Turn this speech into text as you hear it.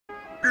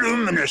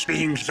Luminous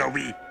beings are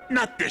we,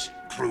 not this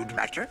crude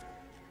matter.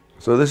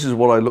 So this is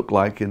what I look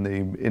like in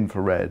the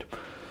infrared.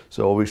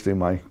 So obviously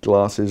my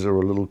glasses are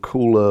a little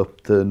cooler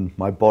than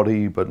my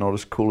body, but not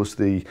as cool as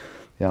the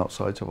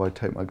outside. So if I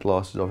take my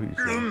glasses off, you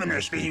can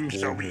Luminous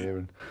beings are we. here,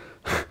 and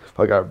if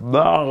I go,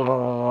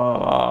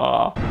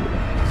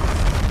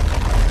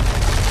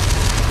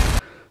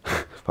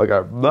 if I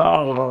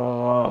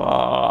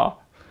go,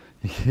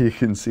 you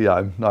can see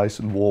I'm nice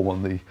and warm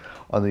on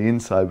the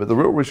inside. But the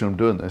real reason I'm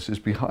doing this is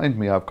behind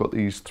me I've got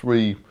these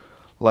 3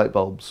 light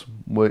bulbs,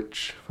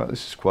 which, in fact,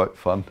 this is quite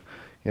fun.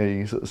 You know, you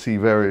can sort of see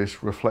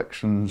various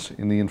reflections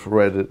in the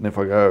infrared, and if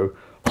I go,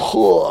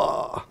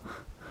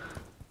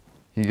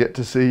 you get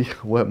to see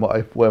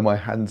where my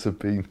hands have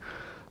been.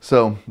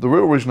 So the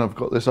real reason I've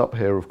got this up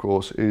here, of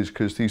course, is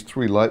because these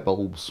 3 light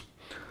bulbs.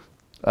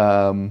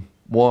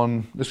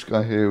 This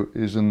guy here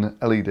is an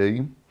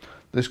LED.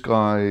 This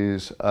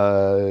guy's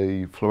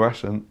a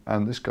fluorescent,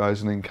 and this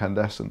guy's an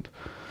incandescent.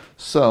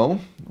 So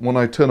when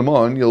I turn them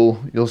on,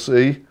 you'll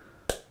see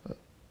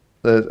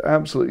there's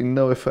absolutely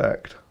no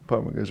effect.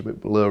 Apart from it goes a bit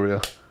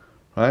blurrier,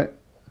 right?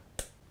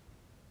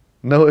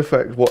 No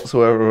effect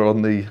whatsoever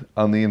on the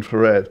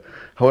infrared.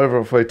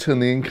 However, if I turn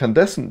the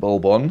incandescent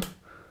bulb on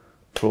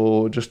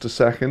for just a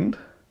second,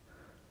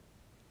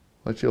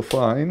 what you'll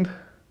find,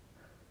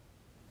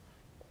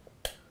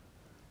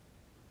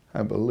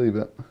 I believe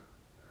it.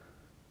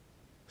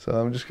 So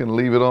I'm just going to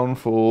leave it on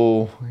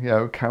for, you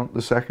know, count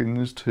the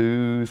seconds,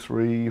 2,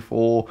 3,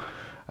 4,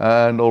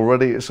 and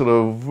already it's sort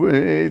of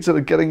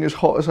getting as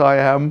hot as I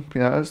am.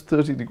 You know, it's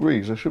 30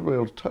 degrees. I should be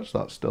able to touch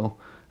that still,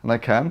 and I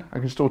can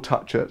still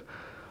touch it.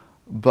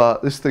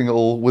 But this thing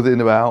will, within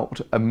about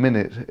a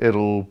minute,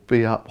 it'll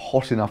be up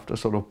hot enough to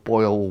sort of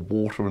boil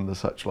water and the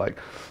such like.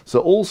 So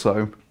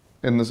also,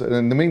 in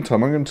the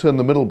meantime, I'm going to turn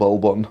the middle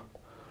bulb on,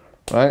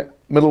 right?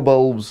 Middle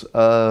bulbs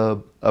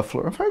are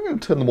FLIR. In fact, I'm going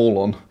to turn them all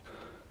on.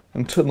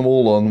 And turn them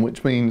all on,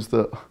 which means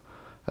that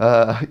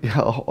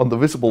yeah, on the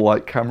visible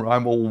light camera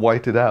I'm all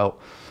whited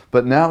out.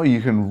 But now you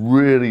can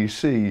really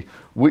see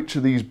which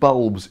of these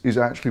bulbs is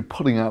actually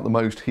putting out the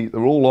most heat.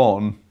 They're all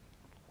on.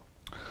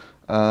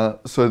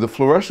 So the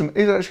fluorescent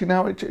is actually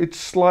now, it's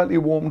slightly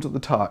warm to the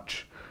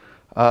touch.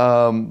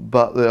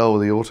 But the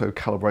auto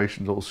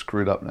calibration's all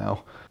screwed up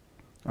now.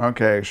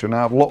 Okay, so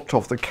now I've locked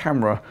off the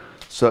camera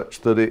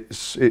such that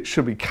it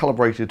should be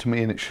calibrated to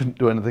me and it shouldn't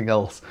do anything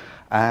else.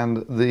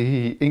 And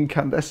the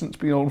incandescent's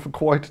been on for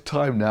quite a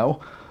time now.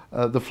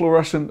 The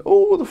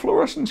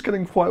fluorescent's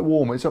getting quite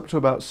warm. It's up to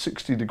about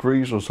 60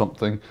 degrees or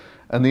something.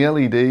 And the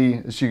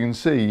LED, as you can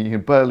see, you can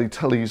barely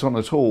tell he's on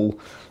at all.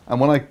 And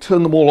when I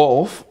turn them all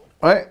off,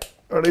 right,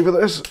 ready for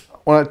this?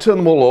 When I turn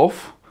them all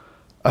off,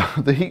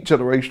 the heat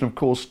generation, of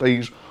course,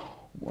 stays,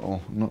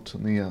 well, not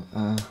in the,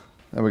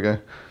 there we go.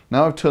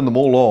 Now I've turned them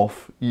all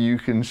off, you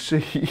can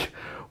see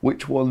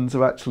which ones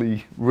have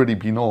actually really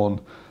been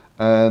on.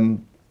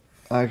 And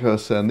like I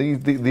was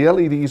saying, the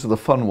LEDs are the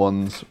fun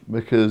ones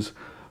because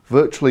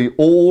virtually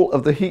all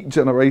of the heat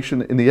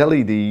generation in the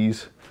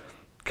LEDs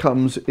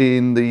comes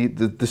in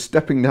the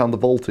stepping down the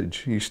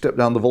voltage. You step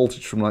down the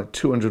voltage from like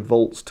 200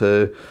 volts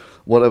to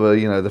whatever,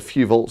 you know, the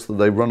few volts that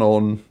they run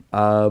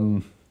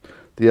on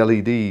the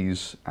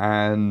LEDs,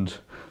 and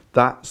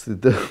that's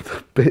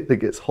the bit that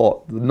gets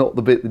hot, not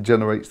the bit that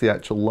generates the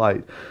actual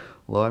light.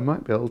 Although I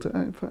might be able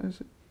to,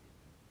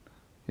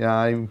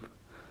 yeah,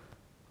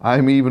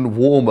 I'm even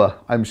warmer.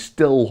 I'm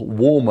still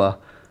warmer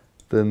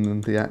than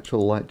the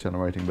actual light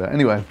generating bit.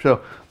 Anyway,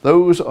 so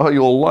those are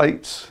your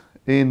lights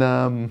in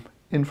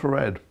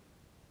infrared.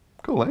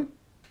 Cool, eh?